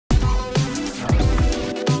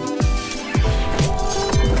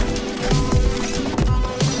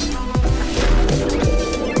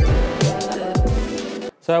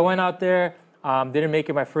So I went out there, didn't make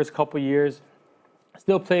it my first couple years.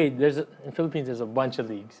 Still played. In Philippines, there's a bunch of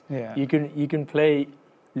leagues. Yeah. You can play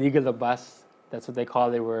Liga Labas. That's what they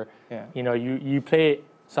call it. Where you play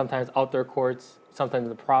sometimes outdoor courts, sometimes in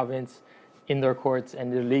the province, indoor courts,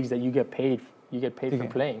 and the leagues that you get paid. You get paid for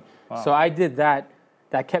playing. Wow. So I did that.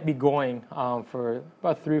 That kept me going for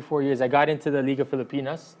about 3 or 4 years. I got into the Liga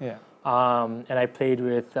Filipinas. Yeah. And I played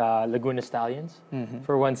with Laguna Stallions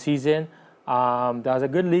for 1 season. That was a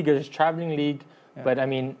good league. It was a traveling league. Yeah. But, I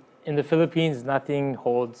mean, in the Philippines, nothing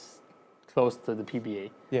holds close to the PBA.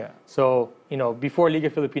 Yeah. So, before Liga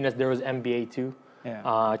Filipinas, there was MBA too.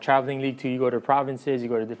 Yeah. Traveling league too. You go to provinces, you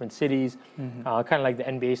go to different cities, kind of like the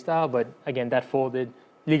NBA style. But, again, that folded.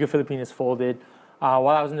 Liga Filipinas folded. While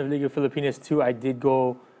I was in the Liga Filipinas too, I did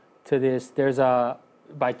go to this.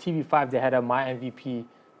 By TV5, they had a My MVP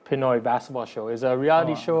Pinoy basketball show. It's a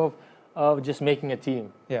reality show of just making a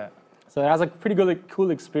team. Yeah. So that was a pretty good,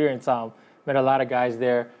 cool experience. Met a lot of guys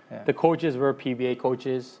there. Yeah. The coaches were PBA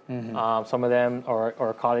coaches. Some of them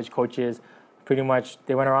or college coaches. Pretty much,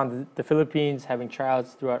 they went around the Philippines having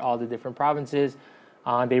tryouts throughout all the different provinces.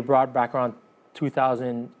 They brought back around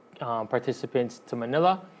 2,000 participants to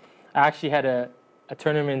Manila. I actually had a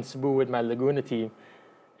tournament in Cebu with my Laguna team,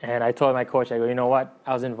 and I told my coach, I go, you know what?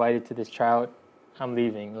 I was invited to this tryout. I'm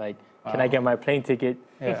leaving. Like, can I get my plane ticket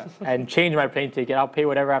and change my plane ticket? I'll pay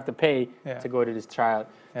whatever I have to pay to go to this tryout.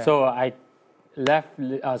 Yeah. So I left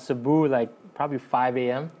Cebu like probably 5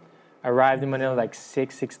 a.m. Arrived in Manila like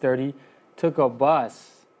 6:30. Took a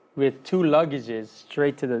bus with 2 luggages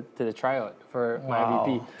straight to the tryout for my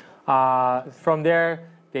MVP. From there,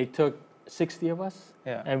 they took 60 of us,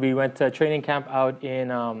 and we went to a training camp out in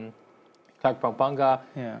Clark, Pampanga.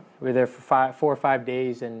 Yeah. We were there for 4 or 5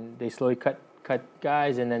 days, and they slowly cut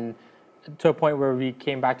guys, and then to a point where we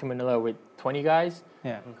came back to Manila with 20 guys.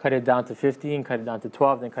 Yeah. Cut it down to 15, cut it down to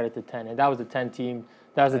 12, then cut it to 10, and that was the 10 team.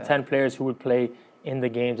 That was the 10 players who would play in the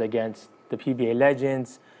games against the PBA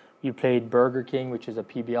legends. We played Burger King, which is a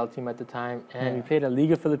PBL team at the time, and we played a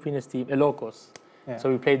Liga Filipinas team, Ilocos. Yeah. So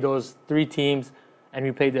we played those 3 teams. And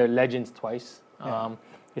we played their legends twice. Yeah.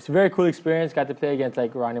 It's a very cool experience. Got to play against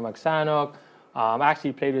like Ronnie Magsanok. I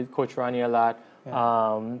actually played with Coach Ronnie a lot. Yeah.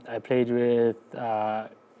 I played with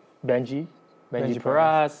Benji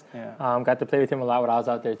Paras. Yeah. Got to play with him a lot when I was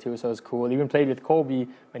out there too, so it was cool. Even played with Kobe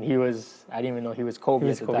when I didn't even know he was Kobe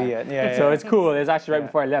at the time. Yeah, so it's cool. It was actually right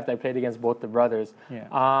before I left. I played against both the brothers. Yeah.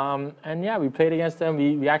 And we played against them.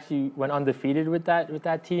 We actually went undefeated with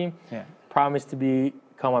that team. Yeah. Promised to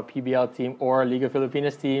become a PBL team or a Liga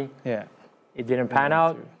Filipinas team. Yeah. It didn't pan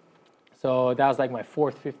out. So that was like my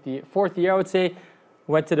fourth year, I would say.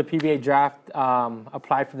 Went to the PBA draft,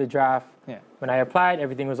 applied for the draft. Yeah. When I applied,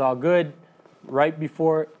 everything was all good. Right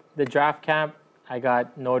before the draft camp, I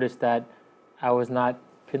got noticed that I was not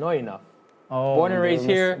Pinoy enough. Oh, born and raised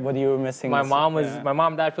here. What you were missing? My mom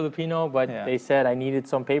and dad Filipino, but they said I needed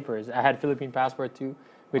some papers. I had Philippine passport too,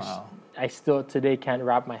 which I still today can't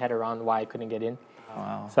wrap my head around why I couldn't get in.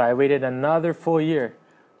 Wow. So I waited another full year,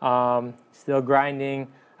 still grinding.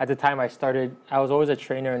 At the time I was always a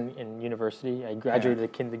trainer in university. I graduated a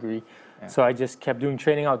kin degree. Yeah. So I just kept doing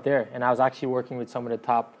training out there. And I was actually working with some of the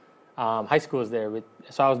top high schools there.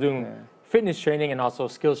 So I was doing fitness training and also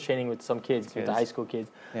skills training with some kids, with the high school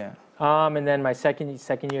kids. Yeah. And then my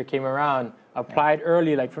second year came around, applied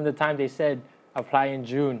early, like from the time they said, apply in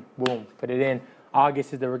June, boom, put it in.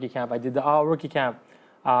 August is the rookie camp. I did the rookie camp,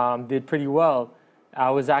 did pretty well. I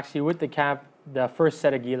was actually with the camp, the first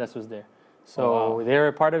set of Gilas was there. So they were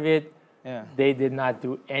a part of it. Yeah. They did not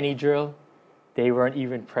do any drill. They weren't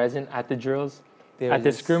even present at the drills. At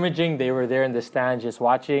the scrimmaging, they were there in the stands just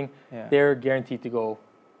watching. Yeah. They were guaranteed to go,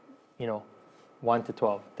 1 to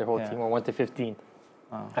 12, their whole team, or 1 to 15.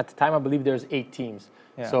 Wow. At the time, I believe there's 8 teams.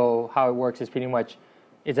 Yeah. So how it works is pretty much,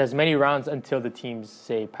 it's as many rounds until the teams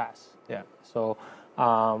say pass. Yeah. So,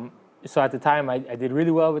 so at the time, I did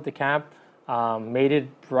really well with the camp. Made it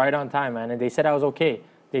right on time, man. And they said I was okay.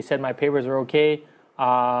 They said my papers were okay.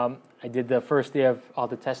 I did the first day of all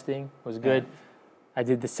the testing, was good. Yeah. I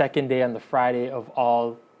did the second day on the Friday of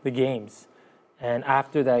all the games. And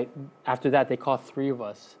after that, they called 3 of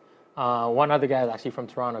us. One other guy was actually from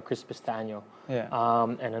Toronto, Chris Pistano,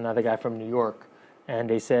 and another guy from New York. And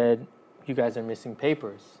they said, you guys are missing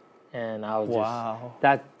papers. And I was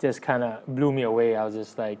that just kind of blew me away. I was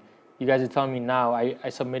just like, you guys are telling me now. I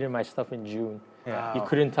submitted my stuff in June. Yeah. You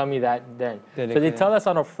couldn't tell me that then. So they tell us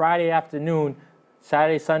on a Friday afternoon,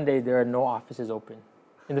 Saturday, Sunday, there are no offices open.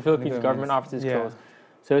 In the Philippines, government offices closed.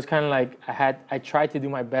 So it's kind of like I tried to do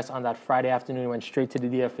my best on that Friday afternoon. Went straight to the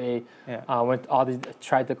DFA. Yeah.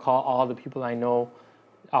 Tried to call all the people I know.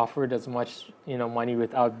 offered as much, money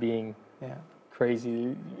without being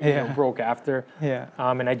crazy, broke after.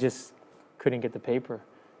 And I just couldn't get the paper.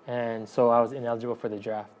 And so I was ineligible for the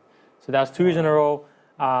draft. So that was 2 years in a row.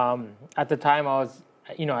 At the time, I was,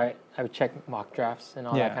 I would check mock drafts and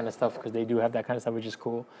all that kind of stuff because they do have that kind of stuff, which is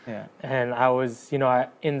cool. And I was,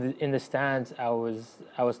 in the stands, I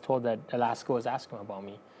was told that Alaska was asking about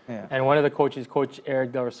me. And one of the coaches, Coach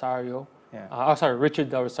Eric Del Rosario, Richard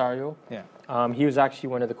Del Rosario. He was actually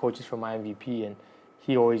one of the coaches for my MVP, and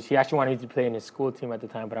he actually wanted me to play in his school team at the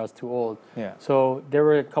time, but I was too old. So there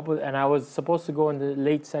were a couple, and I was supposed to go in the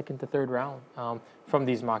late second to third round from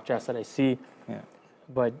these mock drafts that I see.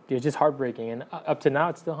 But it's just heartbreaking, and up to now,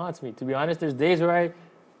 it still haunts me. To be honest, there's days where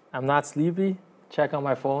I'm not sleepy, check on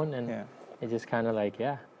my phone, and it's just kind of like,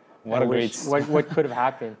 what could have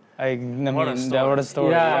happened. What a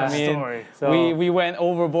story. Yeah, I mean, so, we went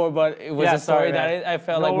overboard, but it was a story that I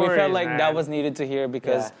felt we felt like that was needed to hear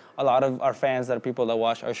because a lot of our fans, that are people that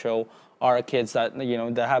watch our show, are kids that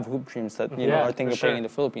that have hoop dreams that are thinking of playing in the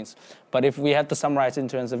Philippines. But if we had to summarize in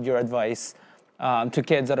terms of your advice to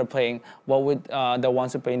kids that are playing, what would that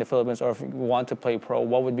wants to play in the Philippines, or if you want to play pro,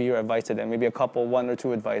 what would be your advice to them? Maybe one or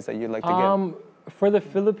two advice that you'd like to give. For the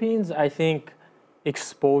Philippines, I think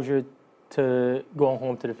exposure to going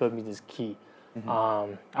home to the Philippines is key.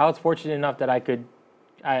 I was fortunate enough that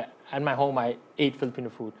at my home, I ate Filipino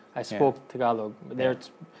food. I spoke Tagalog.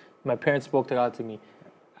 My parents spoke Tagalog to me.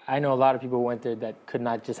 I know a lot of people who went there that could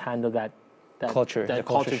not just handle that culture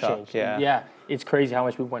change. Yeah, it's crazy how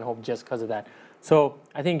much people went home just because of that. So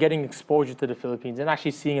I think getting exposure to the Philippines and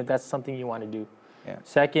actually seeing if that's something you want to do.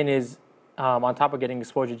 Second is, on top of getting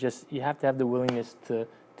exposure, just you have to have the willingness to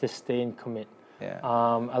stay and commit.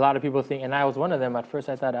 A lot of people think, and I was one of them at first,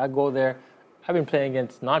 I thought I'd go there. I've been playing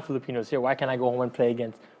against non-Filipinos here. Why can't I go home and play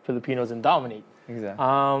against Filipinos and dominate?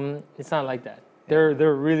 Exactly. It's not like that. They're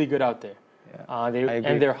really good out there.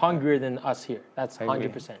 And they're hungrier than us here. That's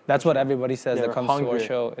 100%. That's what everybody says that comes to our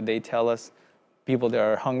show. They tell us people that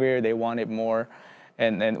are hungrier, they want it more.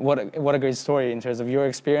 And what a great story in terms of your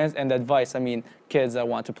experience and advice. I mean, kids that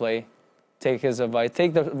want to play, take his advice.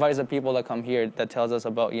 Take the advice of people that come here that tells us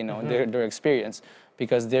about, their experience,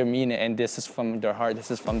 because they mean it, and this is from their heart. This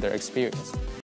is from their experience.